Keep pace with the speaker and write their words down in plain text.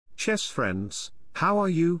chess friends, how are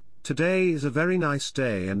you? Today is a very nice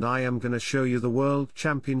day and I am gonna show you the World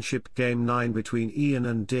Championship Game 9 between Ian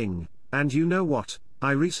and Ding, and you know what,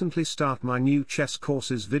 I recently start my new chess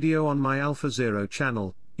courses video on my AlphaZero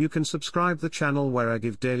channel. You can subscribe the channel where I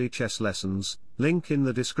give daily chess lessons, link in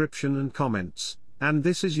the description and comments, and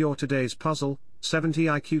this is your today's puzzle, 70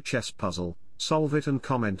 IQ chess puzzle, solve it and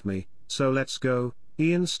comment me, so let's go.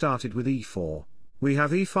 Ian started with e4. We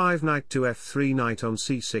have e5 knight to f3 knight on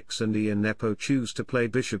c6 and Ian Nepo choose to play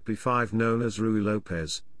bishop b5 known as Ruy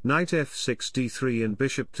Lopez, knight f6 d3 and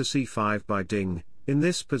bishop to c5 by Ding. In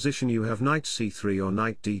this position you have knight c3 or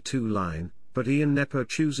knight d2 line, but Ian Nepo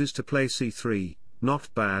chooses to play c3,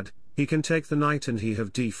 not bad, he can take the knight and he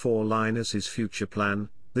have d4 line as his future plan.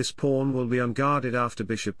 This pawn will be unguarded after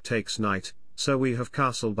bishop takes knight, so we have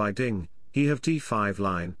castle by Ding, he have d5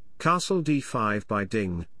 line, castle d5 by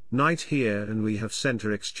Ding, knight here and we have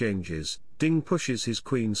center exchanges. Ding pushes his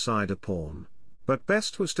queen side a pawn. But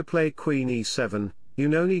best was to play queen e7, you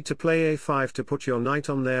no need to play a5 to put your knight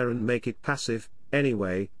on there and make it passive.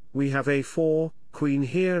 Anyway, we have a4, queen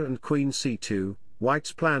here and queen c2,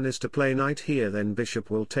 white's plan is to play knight here then bishop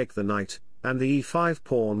will take the knight, and the e5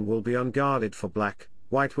 pawn will be unguarded for black,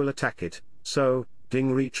 white will attack it, so,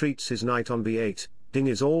 Ding retreats his knight on b8, Ding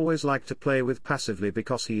is always like to play with passively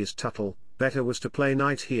because he is Tuttle, better was to play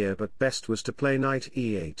knight here but best was to play knight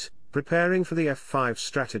e8, preparing for the f5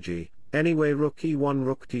 strategy, anyway rook e1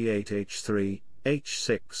 rook d8 h3,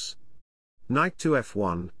 h6. Knight to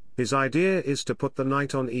f1. His idea is to put the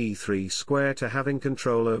knight on e3 square to having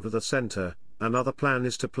control over the center. Another plan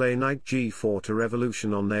is to play knight g4 to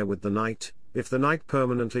revolution on there with the knight. If the knight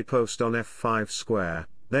permanently post on f5 square,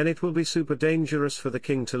 then it will be super dangerous for the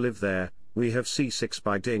king to live there. We have c6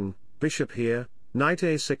 by Ding, bishop here, knight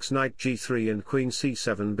a6 knight g3 and queen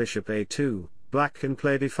c7 bishop a2. Black can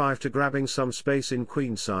play d5 to grabbing some space in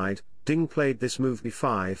queenside. Ding played this move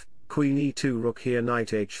b5. Queen e2 rook here knight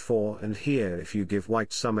h4 and here if you give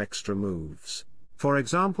white some extra moves. For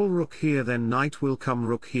example rook here then knight will come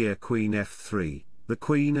rook here queen f3, the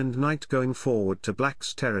queen and knight going forward to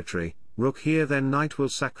black's territory, rook here then knight will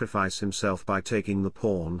sacrifice himself by taking the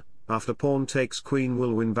pawn, after pawn takes queen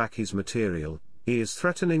will win back his material, he is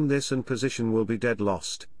threatening this and position will be dead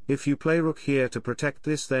lost. If you play rook here to protect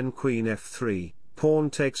this then queen f3, pawn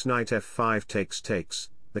takes knight f5 takes.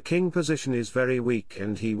 The king position is very weak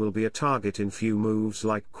and he will be a target in few moves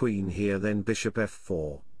like queen here then bishop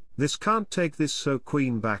f4. This can't take this so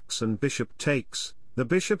queen backs and bishop takes, the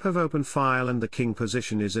bishop have open file and the king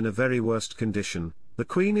position is in a very worst condition, the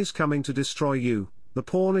queen is coming to destroy you, the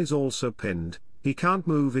pawn is also pinned, he can't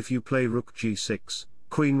move if you play rook g6,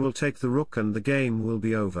 queen will take the rook and the game will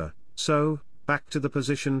be over, so, back to the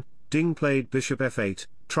position, Ding played bishop f8,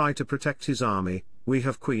 try to protect his army, we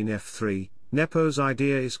have queen f3. Nepo's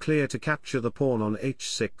idea is clear to capture the pawn on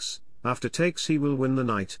h6, after takes he will win the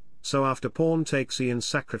knight, so after pawn takes Ian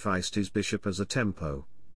sacrificed his bishop as a tempo.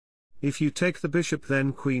 If you take the bishop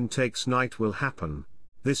then queen takes knight will happen.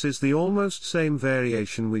 This is the almost same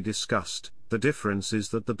variation we discussed, the difference is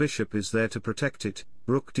that the bishop is there to protect it,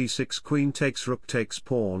 rook d6 queen takes rook takes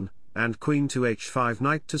pawn, and queen to h5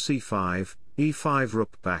 knight to c5, e5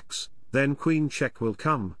 rook backs, then queen check will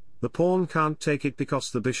come. The pawn can't take it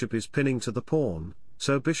because the bishop is pinning to the pawn,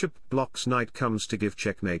 so bishop blocks knight comes to give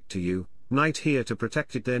checkmate to you, knight here to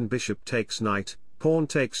protect it then bishop takes knight, pawn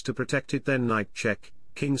takes to protect it then knight check,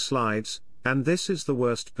 king slides, and this is the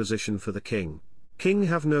worst position for the king. King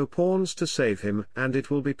have no pawns to save him and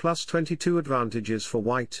it will be plus 22 advantages for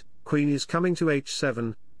white, queen is coming to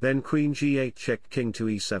h7, then queen g8 check king to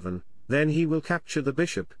e7, then he will capture the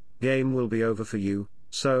bishop, game will be over for you,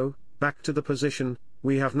 so, back to the position.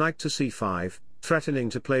 We have knight to c5,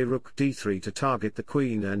 threatening to play rook d3 to target the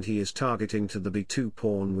queen and he is targeting to the b2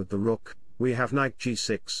 pawn with the rook. We have knight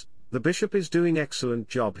g6, the bishop is doing excellent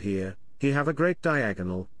job here, he have a great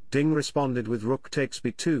diagonal. Ding responded with rook takes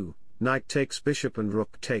b2, knight takes bishop and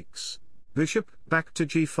rook takes. Bishop, back to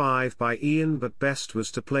g5 by Ian but best was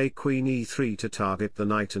to play queen e3 to target the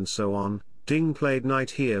knight and so on. Ding played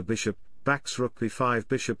knight here bishop, backs rook b5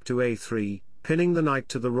 bishop to a3. Pinning the knight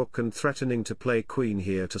to the rook and threatening to play queen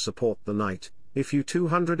here to support the knight. If you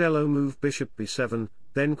 200 elo move bishop b7,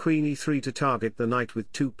 then queen e3 to target the knight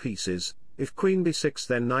with 2 pieces, if queen b6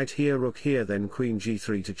 then knight here rook here then queen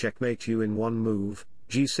g3 to checkmate you in one move,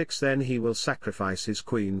 g6 then he will sacrifice his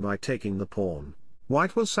queen by taking the pawn.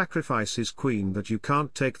 White will sacrifice his queen but you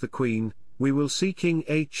can't take the queen, we will see king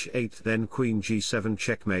h8 then queen g7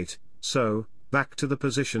 checkmate, so, back to the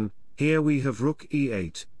position, here we have rook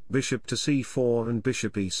e8. Bishop to c4 and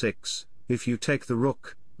bishop e6, if you take the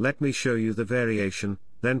rook, let me show you the variation,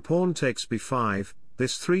 then pawn takes b5,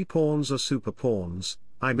 This 3 pawns are super pawns.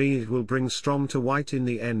 I mean, it will bring Strom to white in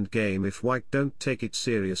the end game if white don't take it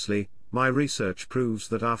seriously. My research proves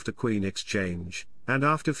that after queen exchange, and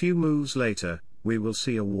after few moves later, we will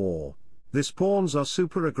see a war. These pawns are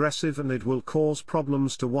super aggressive and it will cause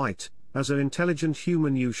problems to white. As an intelligent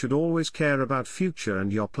human you should always care about future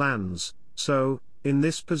and your plans. So, in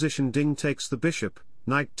this position Ding takes the bishop,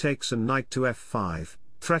 knight takes and knight to f5,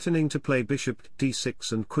 threatening to play bishop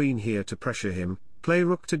d6 and queen here to pressure him, play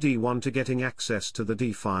rook to d1 to getting access to the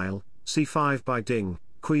d-file, c5 by Ding,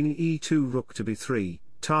 queen e2 rook to b3,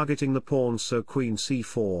 targeting the pawns so queen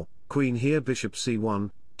c4, queen here bishop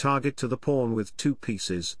c1, target to the pawn with 2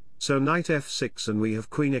 pieces, so knight f6 and we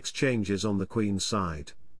have queen exchanges on the queen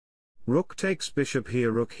side. Rook takes bishop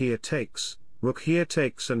here takes, rook here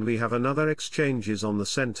takes and we have another exchanges on the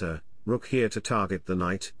center, rook here to target the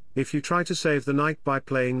knight. If you try to save the knight by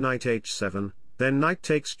playing knight h7, then knight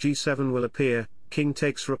takes g7 will appear, king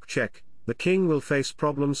takes rook check, the king will face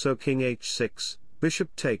problems so king h6,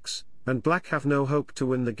 bishop takes, and black have no hope to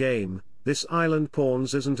win the game. This island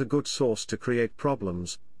pawns isn't a good source to create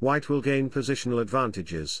problems, white will gain positional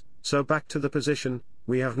advantages, so back to the position,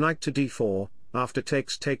 we have knight to d4, after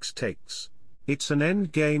takes. It's an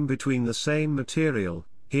end game between the same material.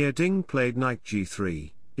 Here Ding played knight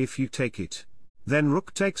g3, if you take it. Then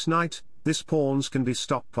rook takes knight, this pawns can be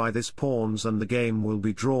stopped by this pawns and the game will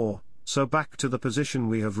be draw, so back to the position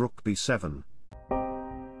we have rook b7.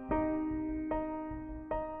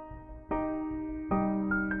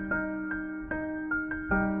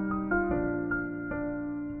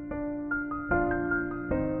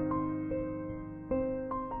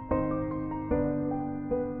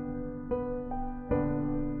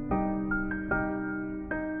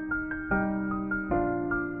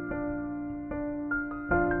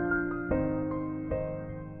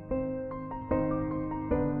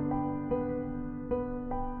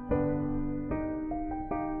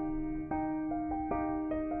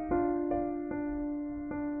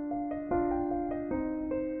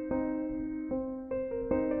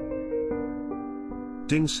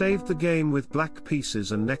 Ding saved the game with black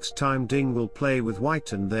pieces and next time Ding will play with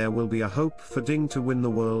white and there will be a hope for Ding to win the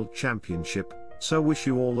World Championship, so wish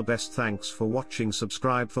you all the best. Thanks for watching,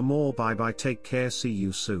 subscribe for more, bye bye, take care, see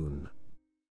you soon.